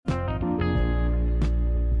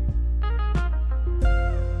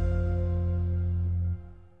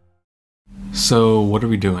So, what are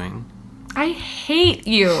we doing? I hate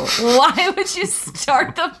you. Why would you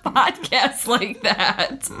start the podcast like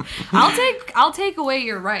that? I'll take away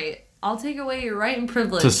your right. I'll take away your right and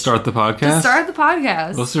privilege. To start the podcast? To start the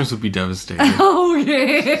podcast. Listeners would be devastated. Oh,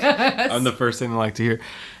 yes. I'm the first thing they like to hear.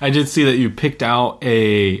 I did see that you picked out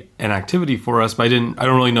an activity for us, but I don't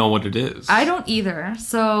really know what it is. I don't either.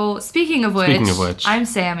 So, speaking of which, I'm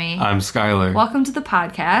Sammy. I'm Skylar. Welcome to the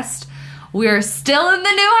podcast. We're still in the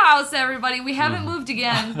new house, everybody. We haven't moved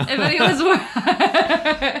again. If anyone's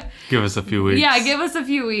Give us a few weeks. Yeah, give us a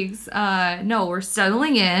few weeks. No, we're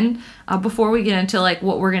settling in. Before we get into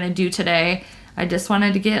what we're gonna do today, I just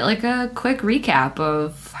wanted to get a quick recap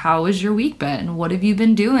of how has your week been? What have you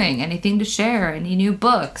been doing? Anything to share? Any new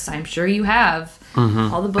books? I'm sure you have.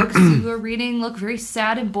 Mm-hmm. All the books you are reading look very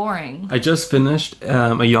sad and boring. I just finished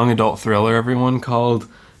a young adult thriller, everyone, called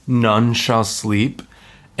None Shall Sleep.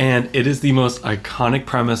 And it is the most iconic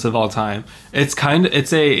premise of all time.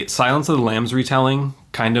 It's a Silence of the Lambs retelling,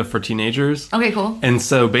 kind of for teenagers. Okay, cool. And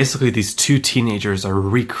so basically these two teenagers are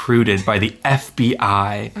recruited by the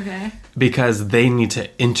FBI. Okay. Because they need to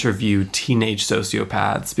interview teenage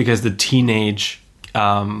sociopaths. Because the teenage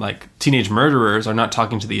murderers are not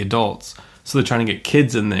talking to the adults. So they're trying to get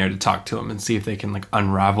kids in there to talk to them and see if they can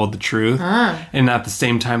unravel the truth. And at the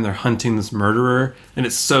same time, they're hunting this murderer. And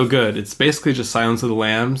it's so good. It's basically just Silence of the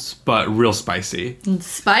Lambs, but real spicy.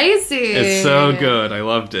 Spicy. It's so good. I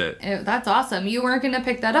loved it. That's awesome. You weren't going to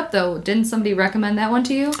pick that up, though. Didn't somebody recommend that one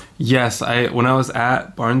to you? Yes. When I was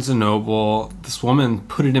at Barnes & Noble, this woman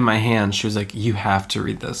put it in my hand. She was like, you have to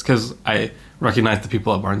read this. Because I recognized the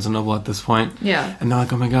people at Barnes & Noble at this point. Yeah. And they're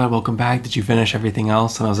like, oh my God, welcome back. Did you finish everything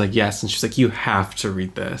else? And I was like, yes. And she's like, you have to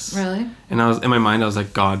read this. Really? And in my mind, I was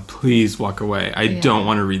like, God, please walk away. I don't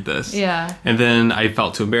want to read this. Yeah. And then I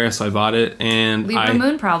felt too embarrassed, so I bought it. And Libra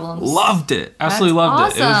Moon Problems. Loved it. Absolutely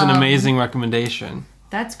loved it. It was an amazing recommendation.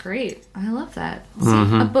 That's great. I love that.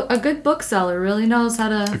 Mm-hmm. A good bookseller really knows how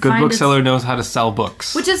to. A good bookseller knows how to sell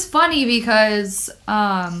books. Which is funny because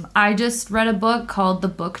I just read a book called The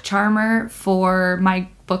Book Charmer for my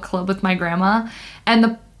book club with my grandma, and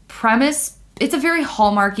the premise. It's a very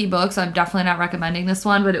Hallmarky book, so I'm definitely not recommending this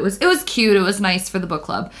one, but it was cute. It was nice for the book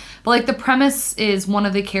club. But the premise is one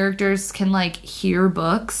of the characters can hear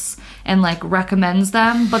books and recommends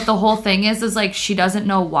them, but the whole thing is she doesn't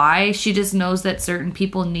know why. She just knows that certain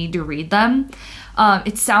people need to read them.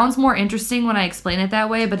 It sounds more interesting when I explain it that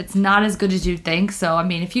way, but it's not as good as you'd think. So, I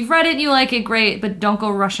mean, if you've read it and you like it, great, but don't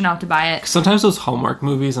go rushing out to buy it. Sometimes those Hallmark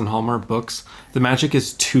movies and Hallmark books, the magic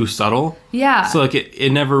is too subtle. Yeah. So,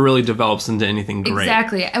 it never really develops into anything great.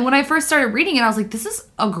 Exactly. And when I first started reading it, I was like, this is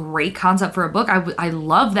a great concept for a book. I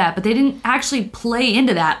love that, but they didn't actually play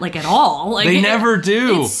into that, at all. They never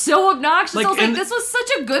do. It's so obnoxious. I was like, this was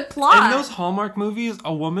such a good plot. In those Hallmark movies,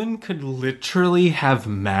 a woman could literally have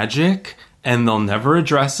magic and they'll never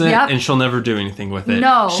address it, and she'll never do anything with it.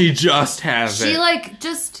 No. She just has it.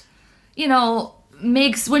 She,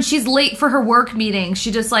 makes, when she's late for her work meeting, she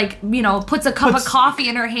just, puts a cup of coffee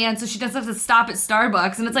in her hand so she doesn't have to stop at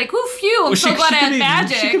Starbucks. And it's phew, I'm so glad I had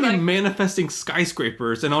magic. She could be manifesting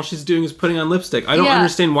skyscrapers, and all she's doing is putting on lipstick. I don't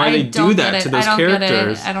understand why they do that to those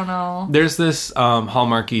characters. I don't know. There's this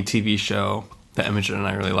Hallmarky TV show that Imogen and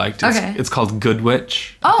I really liked. It's called Good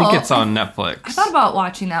Witch. I think it's on Netflix. I thought about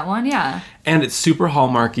watching that one, yeah. And it's super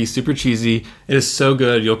Hallmarky, super cheesy. It is so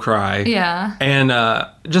good, you'll cry. Yeah. And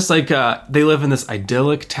they live in this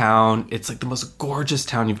idyllic town. It's the most gorgeous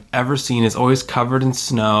town you've ever seen. It's always covered in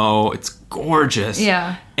snow. It's gorgeous.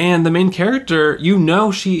 Yeah. And the main character,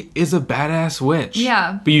 she is a badass witch.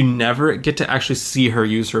 Yeah. But you never get to actually see her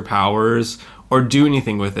use her powers or do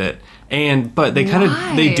anything with it. But they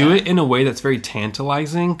they do it in a way that's very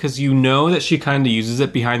tantalizing because that she kind of uses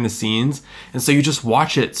it behind the scenes. And so you just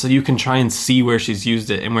watch it so you can try and see where she's used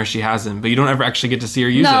it and where she hasn't. But you don't ever actually get to see her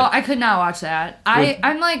use it. No, I could not watch that.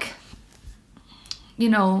 I'm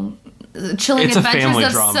Chilling it's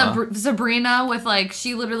Adventures of Sabrina with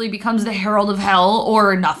she literally becomes the Herald of Hell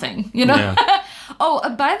or nothing, Yeah.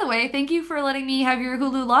 Oh, by the way, thank you for letting me have your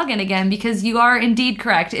Hulu login again because you are indeed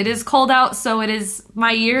correct. It is cold out, so it is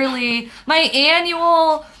my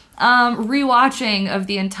annual rewatching of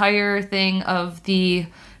the entire thing of the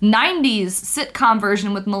 90s sitcom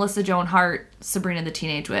version with Melissa Joan Hart, Sabrina the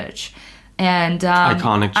Teenage Witch. And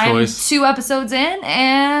iconic choice. I'm 2 episodes in,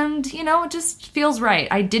 and it just feels right.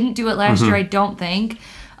 I didn't do it last year, I don't think.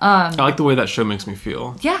 I like the way that show makes me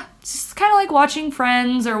feel. Yeah, it's just kind of like watching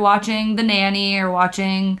Friends or watching The Nanny or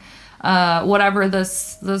watching whatever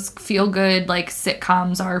those feel good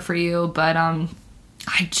sitcoms are for you. But I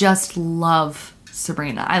just love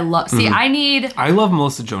Sabrina. I love. See, I love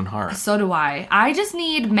Melissa Joan Hart. So do I. I just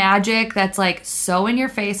need magic that's like so in your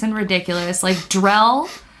face and ridiculous. Like Drell,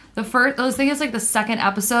 I think it's like the second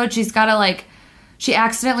episode. She's got to like. She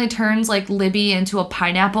accidentally turns, like, Libby into a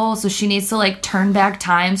pineapple, so she needs to, like, turn back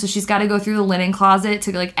time. So she's got to go through the linen closet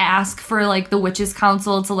to, like, ask for, like, the witches'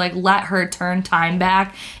 council to, like, let her turn time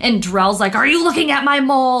back. And Drell's like, are you looking at my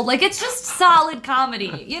mole? Like, it's just solid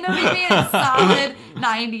comedy. You know what I mean? It's solid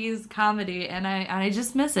 90s comedy, and I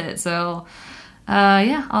just miss it. So,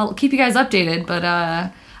 yeah, I'll keep you guys updated. But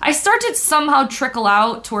I start to somehow trickle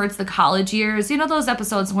out towards the college years. You know, those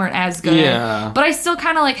episodes weren't as good. Yeah. But I still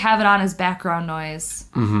kind of, like, have it on as background noise.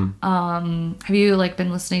 Mm-hmm. Have you, like,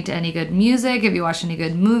 been listening to any good music? Have you watched any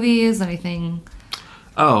good movies? Anything?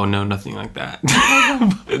 Oh, no, nothing like that.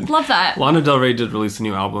 Love that. Lana Del Rey did release a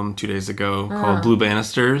new album 2 days ago called Blue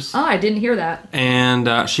Bannisters. Oh, I didn't hear that.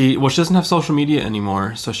 And she doesn't have social media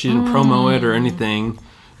anymore, so she didn't promo it or anything.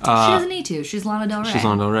 She doesn't need to. She's Lana Del Rey. She's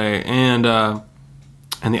Lana Del Rey.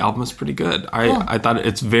 And the album is pretty good. I thought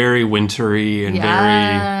it's very wintry and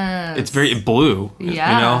it's very blue.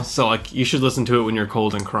 Yeah. You know? So, like, you should listen to it when you're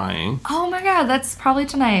cold and crying. Oh my God, that's probably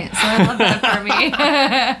tonight. So I love that for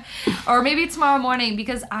me. Or maybe tomorrow morning,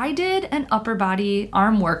 because I did an upper body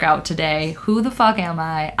arm workout today. Who the fuck am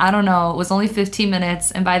I? I don't know. It was only 15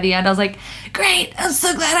 minutes. And by the end, I was like, great, I'm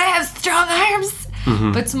so glad I have strong arms.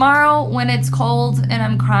 Mm-hmm. But tomorrow, when it's cold and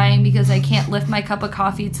I'm crying because I can't lift my cup of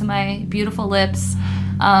coffee to my beautiful lips,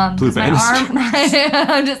 Blue my arm,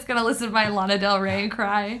 I'm just gonna listen to my Lana Del Rey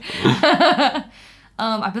cry.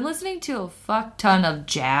 I've been listening to a fuck ton of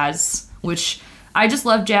jazz, which I just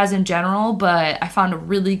love jazz in general, but I found a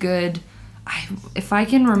really good. If I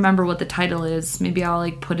can remember what the title is, maybe I'll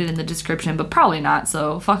like put it in the description, but probably not.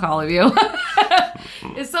 So fuck all of you.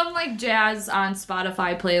 It's some like jazz on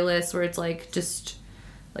Spotify playlist where it's like just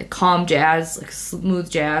like calm jazz, like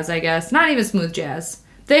smooth jazz, I guess. Not even smooth jazz.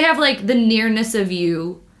 They have like The Nearness of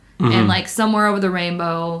You and like Somewhere Over the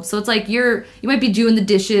Rainbow. So it's like you might be doing the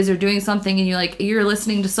dishes or doing something and you're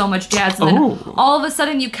listening to so much jazz and then all of a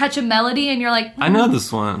sudden you catch a melody and you're like, I know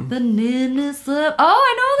this one. The nearness of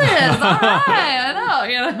I know this. All right, I know.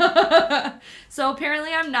 You know. So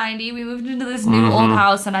apparently I'm 90. We moved into this new old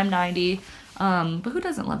house and I'm 90. But who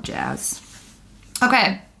doesn't love jazz?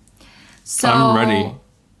 Okay. So I'm ready.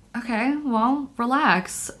 Okay, well,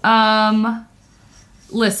 relax.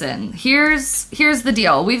 Listen, here's the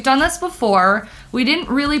deal. We've done this before. We didn't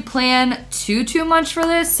really plan too much for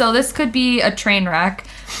this, so this could be a train wreck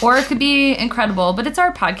or it could be incredible, but it's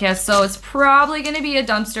our podcast, so it's probably going to be a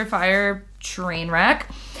dumpster fire train wreck.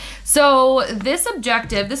 So this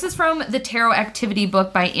is from the Tarot Activity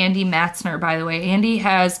book by Andy Matzner, by the way. Andy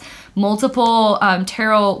has multiple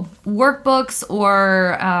tarot workbooks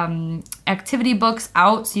or activity books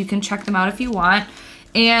out, so you can check them out if you want.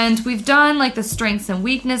 And we've done like the strengths and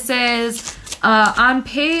weaknesses. On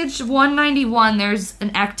page 191, there's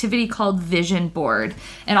an activity called Vision Board.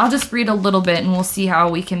 And I'll just read a little bit and we'll see how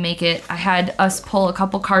we can make it. I had us pull a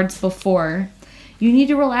couple cards before. You need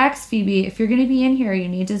to relax, Phoebe. If you're going to be in here, you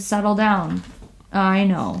need to settle down. I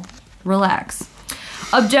know. Relax.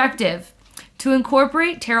 Objective: to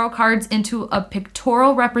incorporate tarot cards into a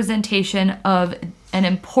pictorial representation of an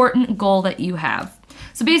important goal that you have.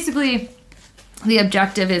 So basically, the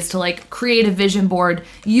objective is to like create a vision board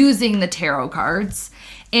using the tarot cards.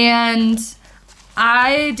 And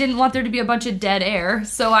I didn't want there to be a bunch of dead air,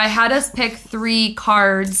 so I had us pick 3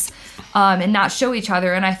 cards and not show each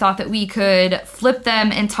other, and I thought that we could flip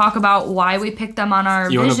them and talk about why we picked them on our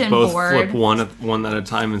vision board. You want to both flip one at a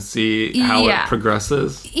time and see how it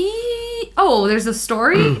progresses? Oh, there's a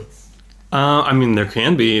story? I mean, there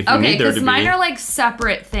can be if you need there to be. Okay, because mine are like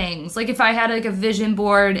separate things. Like if I had like a vision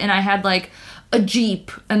board and I had like a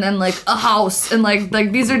Jeep and then like a house and like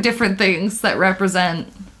these are different things that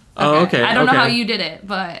represent. Oh, okay. I don't know how you did it,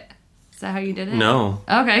 but is that how you did it? No.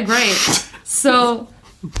 Okay, great. So,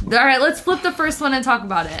 all right, let's flip the first one and talk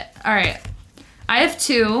about it. All right. I have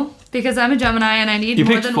 2 because I'm a Gemini and I need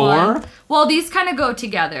more than 4? one. Well, these kind of go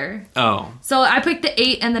together. Oh. So I picked the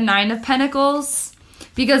 8 and the 9 of Pentacles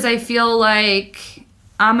because I feel like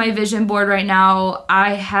on my vision board right now,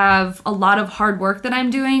 I have a lot of hard work that I'm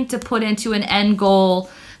doing to put into an end goal.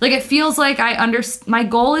 Like it feels like my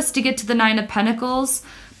goal is to get to the 9 of Pentacles,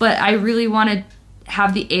 but I really want to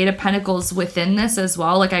have the 8 of Pentacles within this as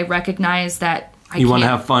well. Like I recognize that you want to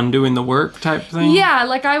have fun doing the work type thing? Yeah,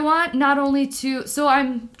 like I want not only to... So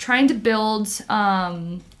I'm trying to build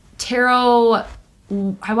tarot,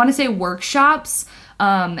 I want to say workshops,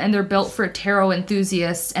 and they're built for tarot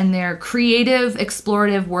enthusiasts, and they're creative,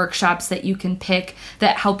 explorative workshops that you can pick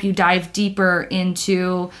that help you dive deeper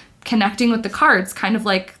into connecting with the cards, kind of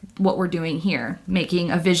like what we're doing here,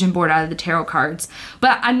 making a vision board out of the tarot cards.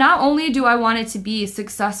 But not only do I want it to be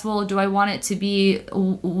successful, do I want it to be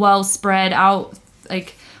well spread out,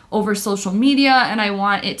 like over social media, and I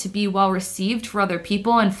want it to be well received for other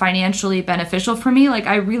people and financially beneficial for me. Like,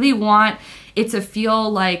 I really want it to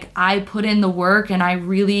feel like I put in the work and I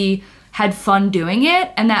really had fun doing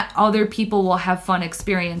it, and that other people will have fun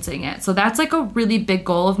experiencing it. So that's like a really big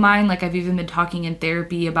goal of mine. Like, I've even been talking in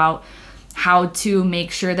therapy about how to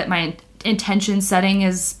make sure that my intention setting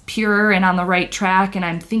is pure and on the right track, and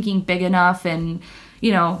I'm thinking big enough, and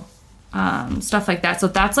stuff like that. So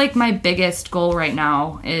that's like my biggest goal right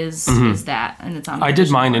now is that, and it's on. I did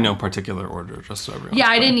mine in no particular order, just so everyone. Yeah,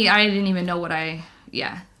 I didn't even know what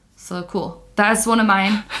So cool. That's one of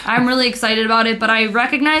mine. I'm really excited about it, but I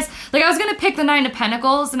recognize, like, I was gonna pick the 9 of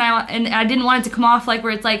Pentacles, and I didn't want it to come off like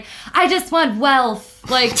where it's like, I just want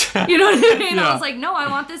wealth, like, you know what I mean? Yeah. I was like, no, I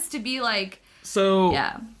want this to be like, so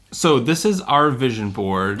yeah. So this is our vision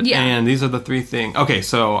board, and these are the 3 things. Okay,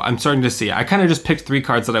 so I'm starting to see. I kind of just picked 3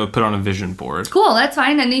 cards that I would put on a vision board. Cool, that's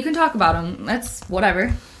fine, and you can talk about them. That's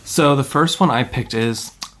whatever. So the first one I picked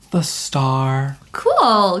is the Star.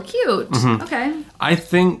 Cool, cute. Okay. I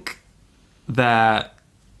think that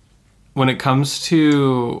when it comes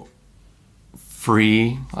to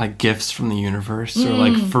free, like, gifts from the universe, or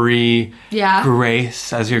like free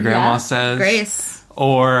grace, as your grandma says. Grace.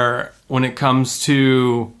 Or when it comes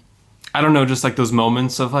to, I don't know, just like those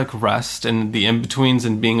moments of like rest and the in-betweens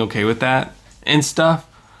and being okay with that and stuff,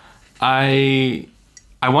 I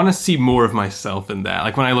want to see more of myself in that.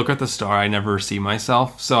 Like, when I look at the star, I never see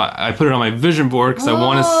myself. So I put it on my vision board because I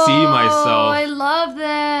want to see myself. I love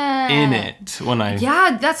that. In it when I...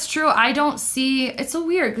 Yeah, that's true. I don't see... It's so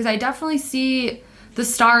weird because I definitely see the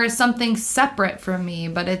star as something separate from me,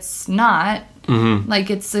 but it's not. Like,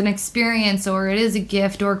 it's an experience, or it is a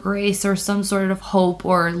gift or grace or some sort of hope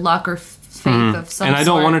or luck or faith of some sort. And I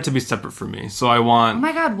don't want it to be separate from me, so I want... Oh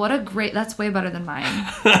my god, what a great... That's way better than mine.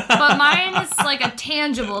 But mine is like a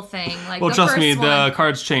tangible thing. Like, well, the trust first me, one... the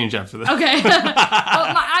cards change after this. Okay.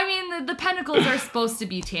 I mean, the pentacles are supposed to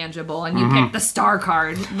be tangible, and you pick the star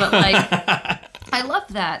card. But, like, I love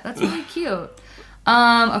that. That's really cute.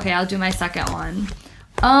 Okay, I'll do my second one.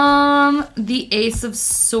 The Ace of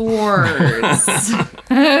Swords.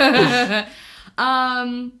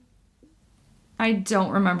 I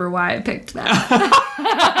don't remember why I picked that.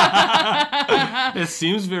 It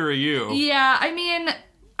seems very you. Yeah, I mean,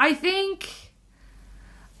 I think...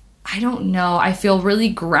 I don't know. I feel really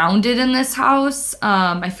grounded in this house.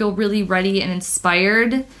 I feel really ready and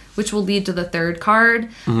inspired, which will lead to the 3rd card.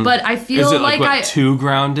 But I feel Is it like too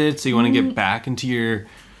grounded? So you want to get back into your...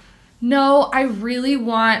 No, I really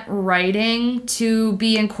want writing to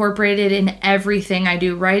be incorporated in everything I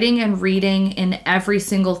do. Writing and reading in every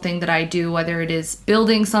single thing that I do, whether it is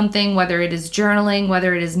building something, whether it is journaling,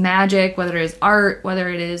 whether it is magic, whether it is art, whether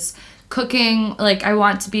it is cooking. Like, I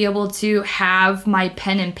want to be able to have my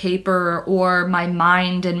pen and paper or my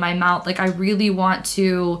mind and my mouth. Like, I really want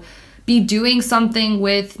to be doing something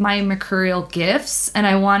with my mercurial gifts, and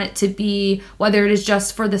I want it to be, whether it is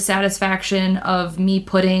just for the satisfaction of me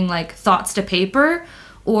putting like thoughts to paper,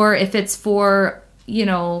 or if it's for,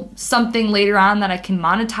 something later on that I can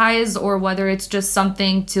monetize, or whether it's just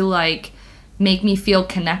something to like make me feel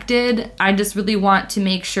connected. I just really want to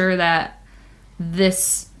make sure that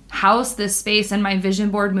this house, this space, and my vision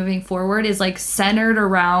board moving forward is like centered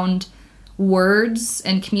around words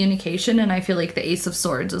and communication, and I feel like the Ace of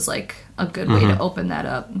Swords is like a good way to open that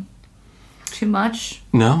up. Too much?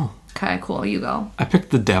 No. Okay, cool. You go. I picked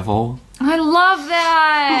the Devil. I love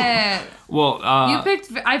that. Well, I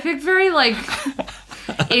picked very like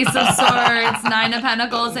Ace of Swords, 9 of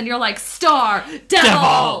Pentacles, and you're like Star,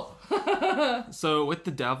 Devil. So with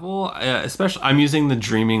the Devil, especially, I'm using the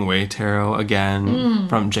Dreaming Way Tarot again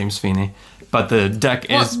from James Feeney. But the deck is...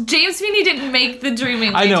 Well, James Feeney didn't make the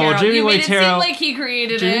Dreaming Way I know, Tarot. well, Dreaming Way Tarot... You made it seem like he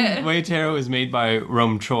created it. Dreaming Way Tarot is made by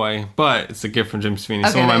Rome Choi, but it's a gift from James Feeney.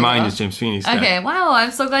 Okay, so in my mind is James Feeney's deck. Okay, wow,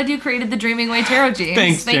 I'm so glad you created the Dreaming Way Tarot, James.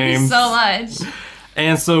 Thanks, Thank James. you so much.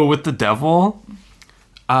 And so with the Devil,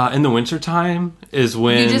 in the wintertime is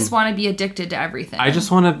when... You just want to be addicted to everything. I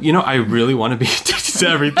just want to, I really want to be addicted to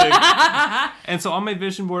everything. And so on my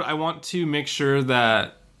vision board, I want to make sure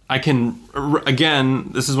that I can,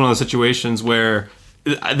 again, this is one of those situations where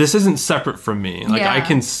this isn't separate from me. Like, I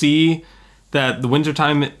can see that the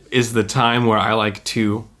wintertime is the time where I like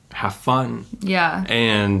to have fun. Yeah.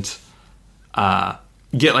 And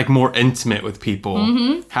get, like, more intimate with people.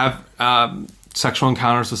 Mm-hmm. Have sexual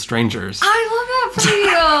encounters with strangers. I love that for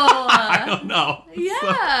you. I don't know.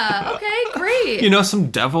 Yeah. Okay, great.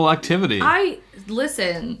 Some devil activity. I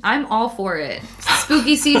listen, I'm all for it.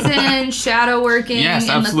 Spooky season, shadow working, yes,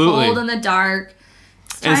 in absolutely. the cold and the dark.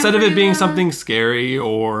 Instead of it being something scary,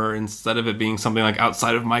 or instead of it being something like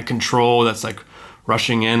outside of my control that's like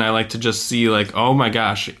rushing in, I like to just see like, oh my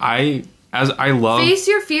gosh, I love face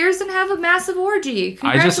your fears and have a massive orgy.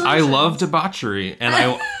 I love debauchery, and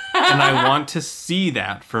I want to see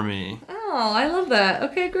that for me. Oh, I love that.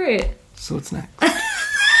 Okay, great. So what's next?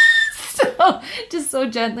 So just so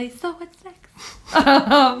gently. So what's next?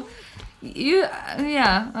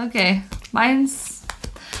 Yeah, okay.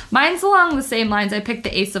 Mine's along the same lines. I picked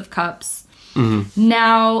the Ace of Cups. Mm-hmm.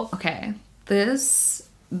 Now, okay, this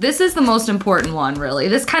is the most important one, really.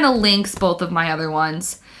 This kind of links both of my other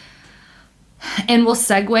ones. And we'll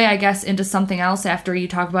segue, I guess, into something else after you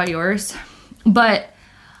talk about yours. But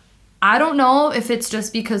I don't know if it's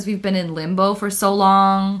just because we've been in limbo for so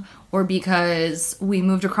long, or because we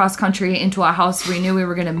moved across country into a house we knew we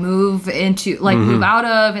were going to move into, like, move out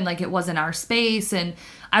of, and, like, it wasn't our space. And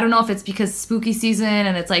I don't know if it's because spooky season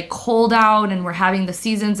and it's, like, cold out and we're having the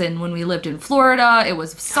seasons. And when we lived in Florida, it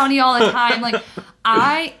was sunny all the time. Like,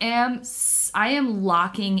 I am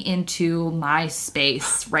locking into my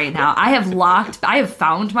space right now. I have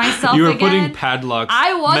found myself again. You were putting padlocks,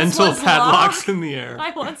 mental padlocks in the air.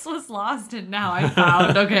 I once was lost and now I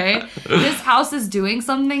found, okay? This house is doing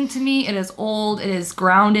something to me. It is old. It is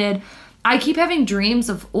grounded. I keep having dreams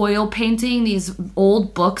of oil painting these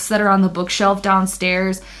old books that are on the bookshelf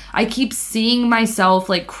downstairs. I keep seeing myself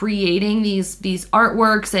like creating these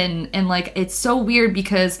artworks and like it's so weird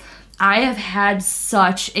because I have had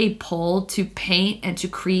such a pull to paint and to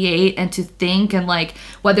create and to think, and like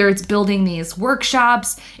whether it's building these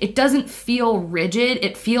workshops, it doesn't feel rigid.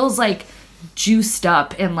 It feels like juiced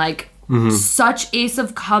up and like such Ace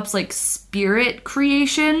of Cups, like spirit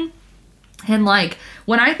creation. And like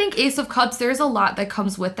when I think Ace of Cups, there's a lot that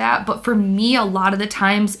comes with that. But for me, a lot of the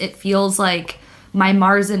times it feels like my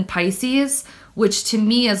Mars in Pisces, which to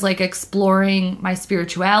me is like exploring my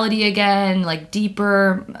spirituality again, like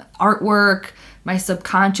deeper artwork, my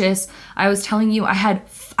subconscious. I was telling you, I've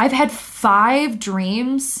had 5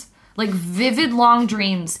 dreams, like vivid long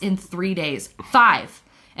dreams in 3 days. 5.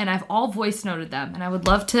 And I've all voice noted them, and I would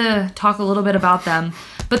love to talk a little bit about them.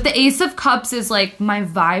 But the Ace of Cups is like my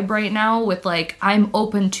vibe right now with like, I'm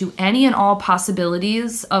open to any and all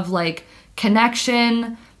possibilities of like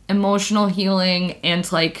connection, emotional healing, and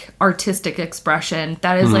like artistic expression.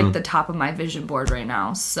 That is like the top of my vision board right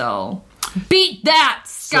now. So beat that,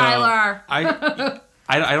 Skylar. So,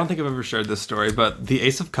 I don't think I've ever shared this story, but the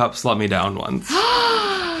Ace of Cups let me down once.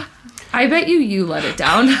 I bet you let it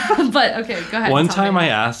down. But okay, go ahead. One time I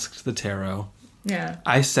asked the tarot. Yeah.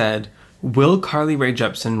 I said, will Carly Rae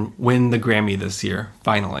Jepsen win the Grammy this year,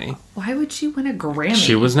 finally? Why would she win a Grammy?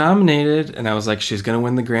 She was nominated, and I was like, she's going to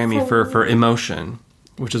win the Grammy for Emotion,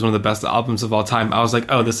 which is one of the best albums of all time. I was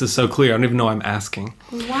like, oh, this is so clear. I don't even know why I'm asking.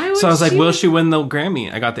 Why would So I was like, will she win the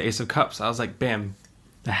Grammy? I got the Ace of Cups. I was like, bam,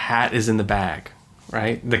 the hat is in the bag,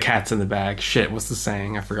 right? The cat's in the bag. Shit, what's the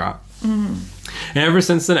saying? I forgot. And ever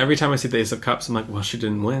since then, every time I see the Ace of Cups, I'm like, well, she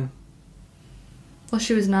didn't win. Well,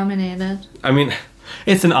 she was nominated. I mean,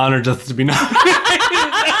 it's an honor just to be nominated.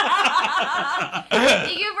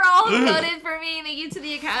 Thank you for all who voted for me. Thank you to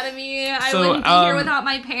the Academy. I wouldn't be here without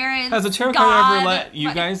my parents. Has a tarot card ever let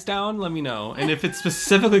you guys down? Let me know. And if it's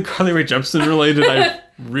specifically Carly Rae Jepsen related, I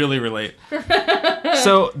really relate.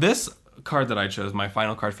 So this card that I chose, my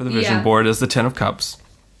final card for the vision board, is the Ten of Cups.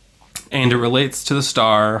 And it relates to the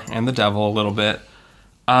Star and the Devil a little bit.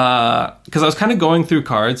 Because I was kind of going through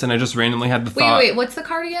cards and I just randomly had the thought. Wait, what's the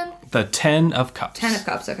card again? The Ten of Cups. 10 of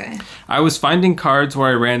Cups, okay. I was finding cards where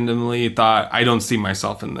I randomly thought, I don't see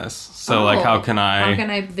myself in this. So, like, how can I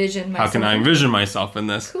envision myself? How can I envision myself in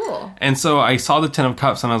this? Cool. And so I saw the Ten of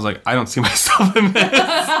Cups and I was like, I don't see myself in this.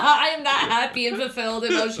 I am not happy and fulfilled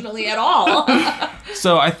emotionally at all.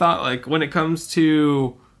 So I thought, like, when it comes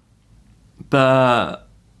to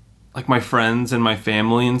like my friends and my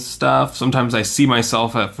family and stuff, sometimes I see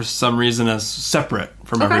myself for some reason as separate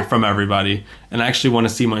from everybody, and I actually want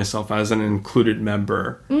to see myself as an included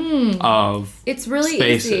member of It's really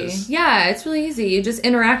spaces. easy. Yeah, it's really easy. You just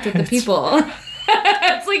interact with the people.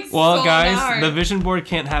 It's like well, so guys, hard. the vision board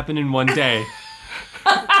can't happen in one day.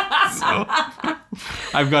 So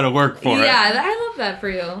I've got to work for it. Yeah, I love that for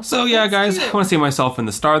you. So yeah, guys, I want to see myself in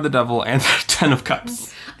the Star, the Devil, and the Ten of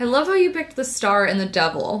Cups. I love how you picked the Star and the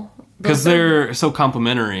Devil. Because they're so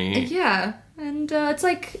complimentary. Yeah, and it's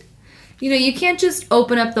like, you can't just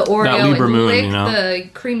open up the Oreo and Libra moon, lick the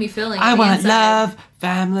creamy filling. I want love,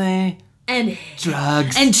 family, and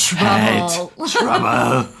drugs, and trouble. Hate,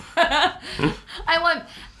 trouble. I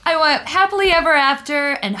want happily ever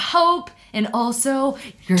after and hope and also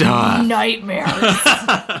your Duh. nightmares.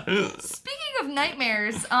 Speaking of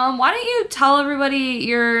nightmares, why don't you tell everybody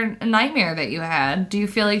your nightmare that you had? Do you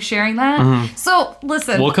feel like sharing that? So,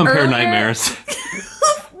 listen. We'll compare earlier- nightmares.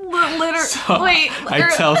 Wait. I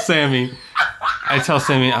tell Sammy,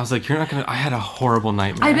 I was like, you're not gonna, I had a horrible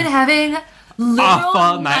nightmare. I've been having literal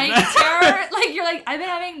Awful night nightmare. terror. Like, you're like, I've been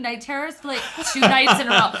having night terrors for like 2 nights in a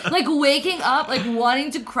row. Like, waking up, like,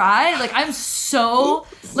 wanting to cry. Like, I'm so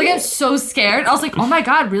scared. I was like, oh my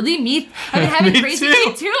God, really? I've been having Me crazy too.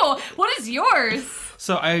 day too. What is yours?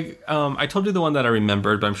 So I told you the one that I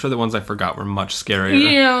remembered, but I'm sure the ones I forgot were much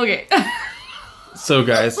scarier. Yeah, okay. So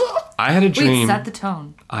guys, I had a dream. Wait, set the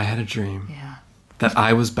tone. I had a dream Yeah. that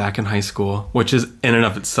I was back in high school, which is in and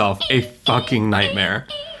of itself a fucking nightmare.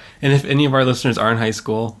 And if any of our listeners are in high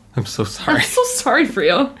school, I'm so sorry. I'm so sorry for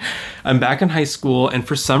you. I'm back in high school, and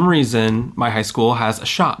for some reason, my high school has a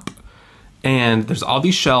shop. And there's all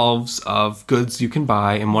these shelves of goods you can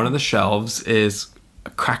buy, and one of the shelves is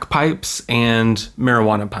crack pipes and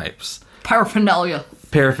marijuana pipes. Paraphernalia.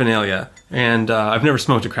 Paraphernalia. And I've never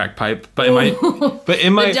smoked a crack pipe, but in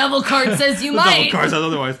my The devil card says you the might. devil card says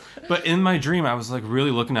otherwise. But in my dream, I was like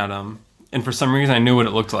really looking at them, and for some reason, I knew what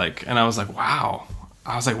it looked like, and I was like, wow.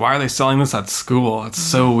 I was like, why are they selling this at school? It's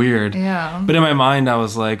so weird. Yeah. But in my mind, I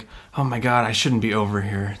was like, oh my God, I shouldn't be over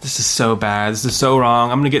here. This is so bad. This is so wrong.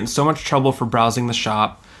 I'm going to get in so much trouble for browsing the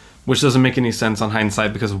shop, which doesn't make any sense on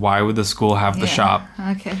hindsight because why would the school have the Yeah. shop?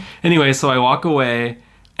 Okay. Anyway, so I walk away,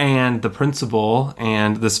 and the principal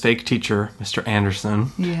and this fake teacher, Mr.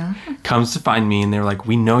 Anderson, Yeah. comes to find me, and they're like,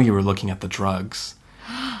 we know you were looking at the drugs.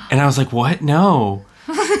 And I was like, what? No.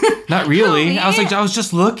 Not really. I was like, I was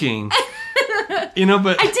just looking. You know,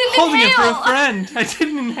 but I didn't holding it for a inhale. friend. I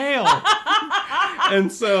didn't inhale.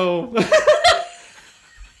 And so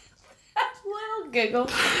Little giggle.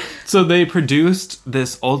 so they produced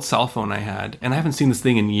this old cell phone I had, and I haven't seen this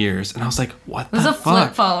thing in years. And I was like, what the It was a fuck?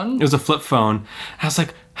 flip phone. It was a flip phone. I was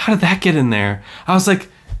like, how did that get in there? I was like,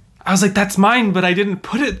 that's mine, but I didn't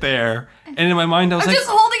put it there. And in my mind, I was I'm like, just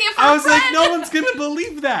holding it for I a was like, friend. no one's gonna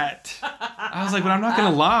believe that. I was like, but I'm not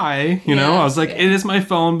gonna lie, you know. Yeah, I was like, yeah. it is my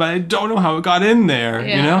phone, but I don't know how it got in there, you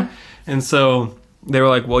Yeah. know. And so they were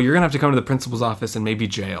like, well, you're gonna have to come to the principal's office and maybe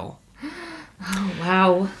jail.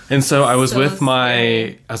 Wow. And so I was So with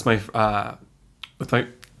scary. with my.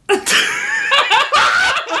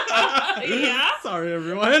 Yeah. Sorry,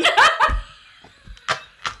 everyone.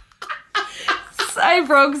 I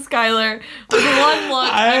broke Skylar. With one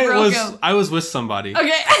look, I broke him. I was with somebody.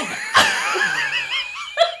 Okay.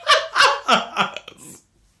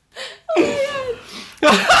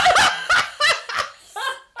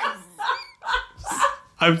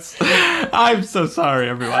 I'm so sorry,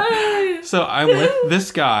 everyone. So I'm with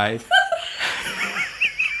this guy,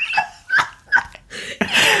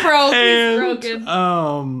 Broke. He's and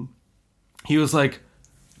broken. he was like,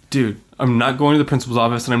 "Dude, I'm not going to the principal's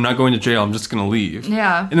office, and I'm not going to jail. I'm just gonna leave."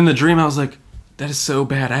 Yeah. And in the dream, I was like, "That is so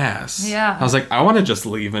badass." Yeah. I was like, "I want to just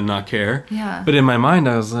leave and not care." Yeah. But in my mind,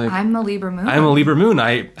 I was like, I'm a Libra moon. "I'm a Libra moon.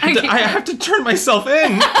 I can't. have to turn myself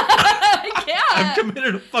in. Yeah. I've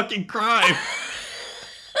committed a fucking crime."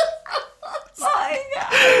 My God.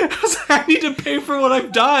 I was like, I need to pay for what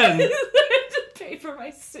I've done. to pay for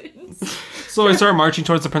my sins. So I start marching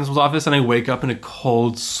towards the principal's office, and I wake up in a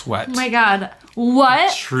cold sweat. Oh my God.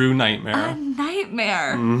 What? True A nightmare.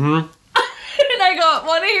 nightmare. Mm-hmm. And I go,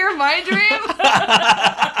 want to hear my dream?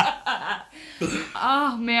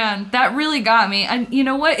 Oh man, that really got me. And you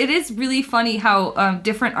know what? It is really funny how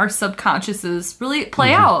different our subconsciouses really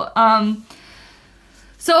play out.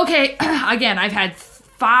 So okay, again, I've had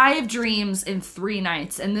 5 dreams in 3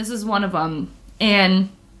 nights, and this is one of them. And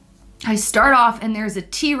I start off, and there's a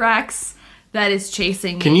T-Rex that is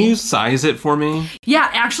chasing me. Can you size it for me? Yeah,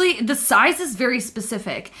 actually, the size is very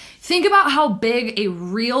specific. Think about how big a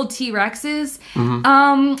real T-Rex is.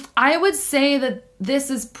 I would say that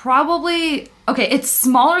this is probably okay. It's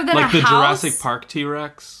smaller than Like a the house. Jurassic Park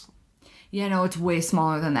T-Rex? Yeah, no, it's way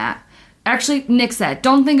smaller than that. Actually, nix that.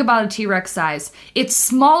 Don't think about a T-Rex size. It's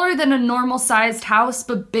smaller than a normal sized house,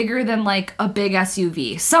 but bigger than like a big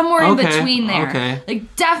SUV. Somewhere in Okay, between there. okay.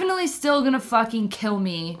 Like definitely still gonna fucking kill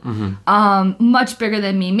me. Much bigger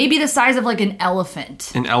than me. Maybe the size of like an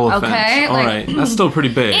elephant. An elephant. Okay? All Like, right. That's still pretty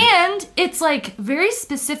big. And it's like very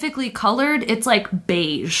specifically colored. It's like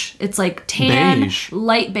beige. It's like tan, Beige?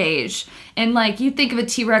 light beige. And like you think of a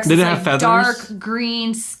T-Rex Did as it like have feathers? dark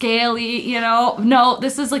green, scaly, you know? No,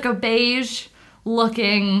 this is like a beige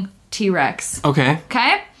looking T-Rex. Okay.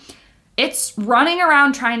 Okay? It's running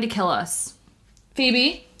around trying to kill us.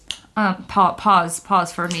 Phoebe, pause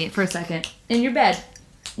for me for a second. In your bed.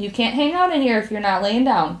 You can't hang out in here if you're not laying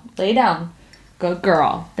down. Lay down. Good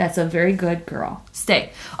girl. That's a very good girl.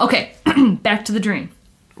 Stay. Okay, back to the dream.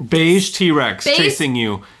 Beige T-Rex chasing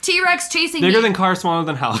you. T-Rex chasing me. Bigger than car, smaller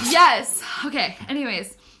than house. Yes. Okay,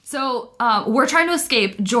 anyways. So, we're trying to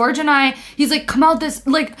escape. George and I, he's like, come out this,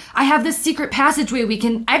 like, I have this secret passageway we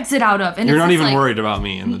can exit out of. And you're not even like, worried about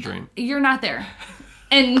me in the dream. You're not there.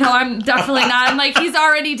 And no, I'm definitely not. I'm like, he's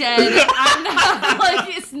already dead. I'm not,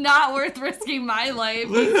 like, it's not worth risking my life.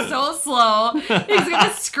 He's so slow. He's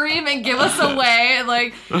gonna scream and give us away.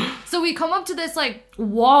 Like, so we come up to this, like,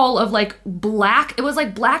 wall of, like, black, it was,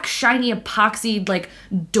 like, black, shiny, epoxy, like,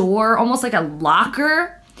 door, almost like a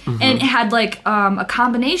locker. Mm-hmm. And it had, like, a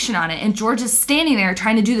combination on it. And George is standing there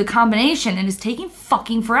trying to do the combination and is taking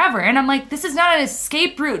fucking forever. And I'm like, this is not an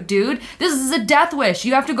escape route, dude. This is a death wish.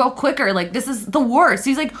 You have to go quicker. Like, this is the worst.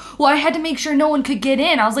 He's like, well, I had to make sure no one could get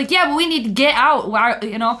in. I was like, yeah, but we need to get out,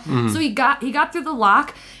 you know? Mm-hmm. So he got through the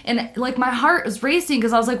lock. And, like, my heart was racing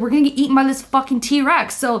because I was like, we're going to get eaten by this fucking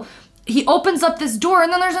T-Rex. So he opens up this door,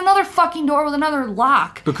 and then there's another fucking door with another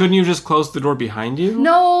lock. But couldn't you just close the door behind you?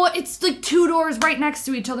 No, it's like two doors right next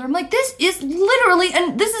to each other. I'm like, this is literally,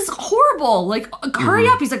 and this is horrible. Like, hurry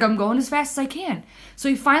up. He's like, I'm going as fast as I can. So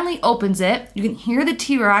he finally opens it. You can hear the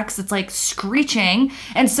T-Rex. It's like screeching.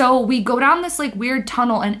 And so we go down this like weird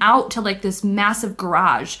tunnel and out to like this massive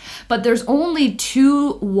garage. But there's only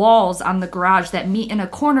two walls on the garage that meet in a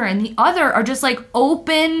corner. And the other are just like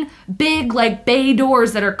open, big like bay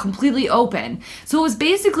doors that are completely open. So it was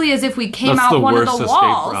basically as if we came out one of the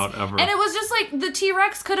walls. Route ever. And it was just like the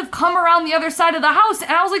T-Rex could have come around the other side of the house. And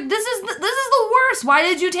I was like, this is the worst. Why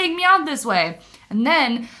did you take me out this way? And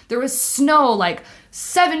then there was snow like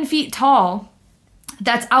 7 feet tall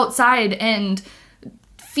that's outside, and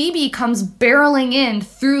Phoebe comes barreling in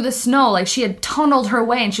through the snow like she had tunneled her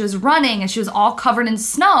way, and she was running and she was all covered in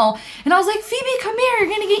snow. And I was like, Phoebe, come here, you're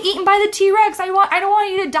gonna get eaten by the T-Rex. I don't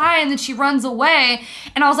want you to die. And then she runs away,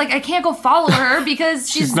 and I was like, I can't go follow her because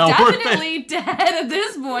she's definitely dead at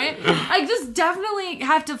this point. I just definitely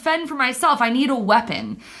have to fend for myself. I need a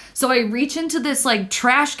weapon. So I reach into this, like,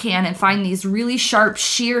 trash can and find these really sharp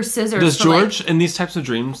shear scissors. Does George, in these types of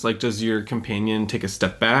dreams, like, does your companion take a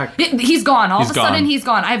step back? He's gone. All of a sudden, he's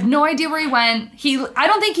gone. I have no idea where he went. I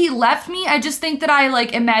don't think he left me. I just think that I,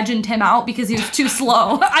 like, imagined him out because he was too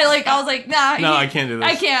slow. I was like, nah. No, I can't do this.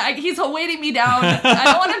 I can't. He's weighting me down. I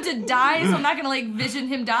don't want him to die, so I'm not going to, like, vision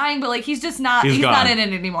him dying. But, like, he's just not, he's not in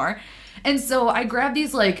it anymore. And so I grab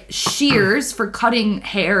these, like, shears for cutting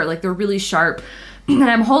hair. Like, they're really sharp. And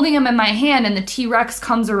I'm holding him in my hand, and the T-Rex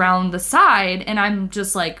comes around the side, and I'm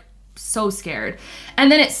just, like, so scared. And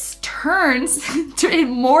then it turns, it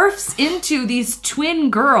morphs into these twin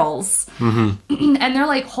girls. Mm-hmm. And they're,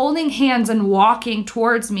 like, holding hands and walking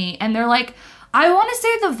towards me. And they're, like, I want to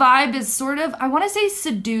say the vibe is sort of, I want to say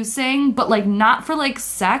seducing, but, like, not for, like,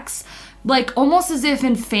 sex. Like, almost as if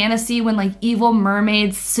in fantasy when, like, evil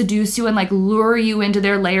mermaids seduce you and, like, lure you into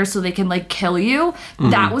their lair so they can, like, kill you.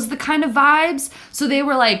 Mm-hmm. That was the kind of vibes. So they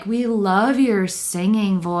were like, we love your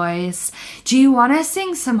singing voice. Do you want to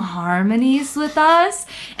sing some harmonies with us?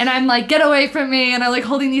 And I'm like, get away from me. And I'm, like,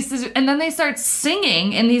 holding these scissors. And then they start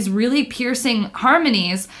singing in these really piercing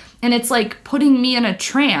harmonies. And it's, like, putting me in a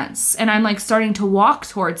trance. And I'm, like, starting to walk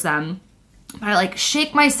towards them. I, like,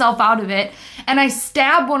 shake myself out of it, and I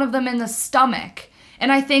stab one of them in the stomach,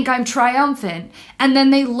 and I think I'm triumphant. And then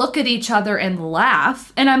they look at each other and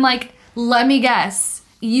laugh, and I'm like, let me guess,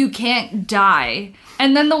 you can't die.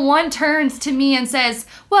 And then the one turns to me and says,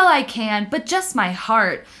 well, I can, but just my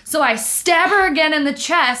heart. So I stab her again in the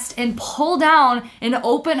chest and pull down and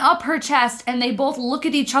open up her chest, and they both look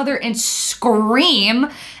at each other and scream.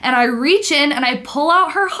 And I reach in and I pull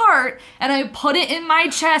out her heart and I put it in my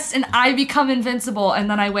chest, and I become invincible, and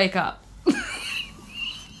then I wake up.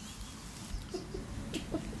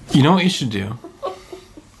 You know what you should do?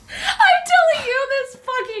 I'm telling you, this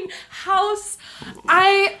fucking house,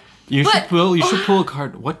 You should pull a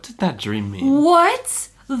card. What did that dream mean? What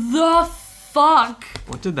the fuck?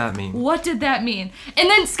 What did that mean? What did that mean? And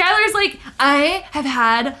then Skylar's like, I have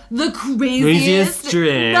had the craziest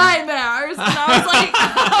dream. Nightmares. And I was like,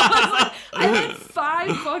 I had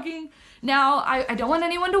 5 fucking... Now, I don't want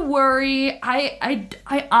anyone to worry. I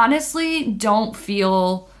honestly don't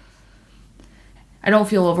feel... I don't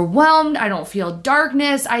feel overwhelmed. I don't feel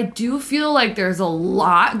darkness. I do feel like there's a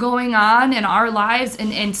lot going on in our lives,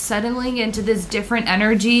 and settling into this different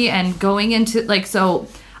energy and going into, like, so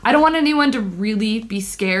I don't want anyone to really be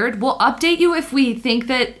scared. We'll update you if we think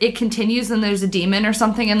that it continues and there's a demon or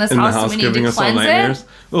something in this house and we need to cleanse it.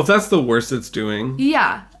 Well, if that's the worst it's doing.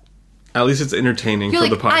 Yeah. At least it's entertaining You're for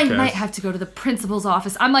like, the podcast. I might have to go to the principal's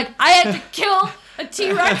office. I'm like, I had to kill a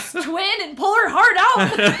T-Rex twin and pull her heart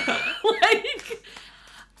out. Like,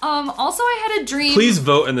 also I had a dream. Please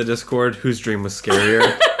vote in the Discord whose dream was scarier.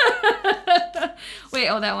 Wait,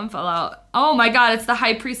 oh, that one fell out. Oh my god, it's the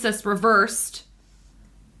High Priestess reversed.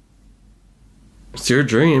 It's your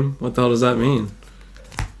dream. What the hell does that mean?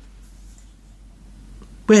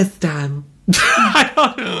 Wisdom. I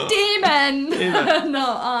don't know. Demon.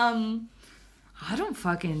 No, I don't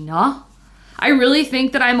fucking know. I really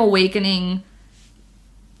think that I'm awakening.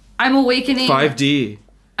 5D.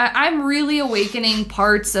 I'm really awakening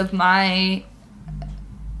parts of my,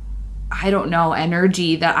 I don't know,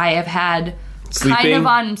 energy that I have had Sleeping? kind of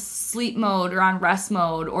on sleep mode or on rest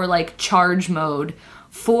mode or like charge mode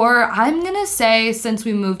for, I'm gonna say, since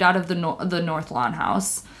we moved out of the North Lawn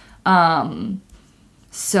house.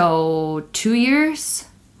 So 2 years.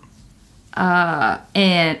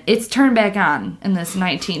 And it's turned back on in this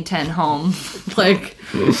 1910 home. Like,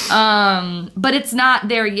 but it's not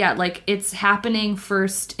there yet. Like, it's happening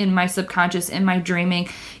first in my subconscious, in my dreaming.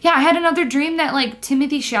 Yeah, I had another dream that, like,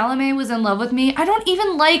 Timothée Chalamet was in love with me. I don't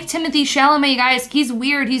even like Timothée Chalamet, guys. He's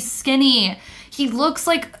weird. He's skinny. He looks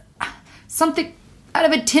like something out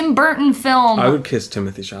of a Tim Burton film. I would kiss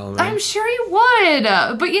Timothée Chalamet. I'm sure you would.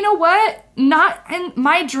 But you know what? Not in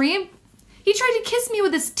my dream. He tried to kiss me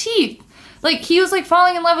with his teeth. Like, he was, like,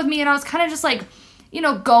 falling in love with me, and I was kind of just, like, you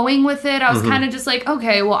know, going with it. I was kind of just like,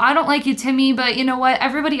 okay, well, I don't like you, Timmy, but you know what?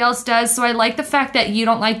 Everybody else does, so I like the fact that you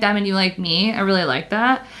don't like them and you like me. I really like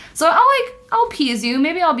that. So I'll appease you.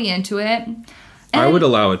 Maybe I'll be into it. And I would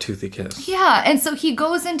allow a toothy kiss. yeah, and so he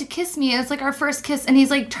goes in to kiss me, and it's, like, our first kiss, and he's,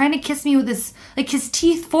 like, trying to kiss me with his, like, his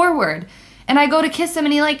teeth forward. And I go to kiss him,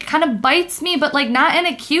 and he, like, kind of bites me, but, like, not in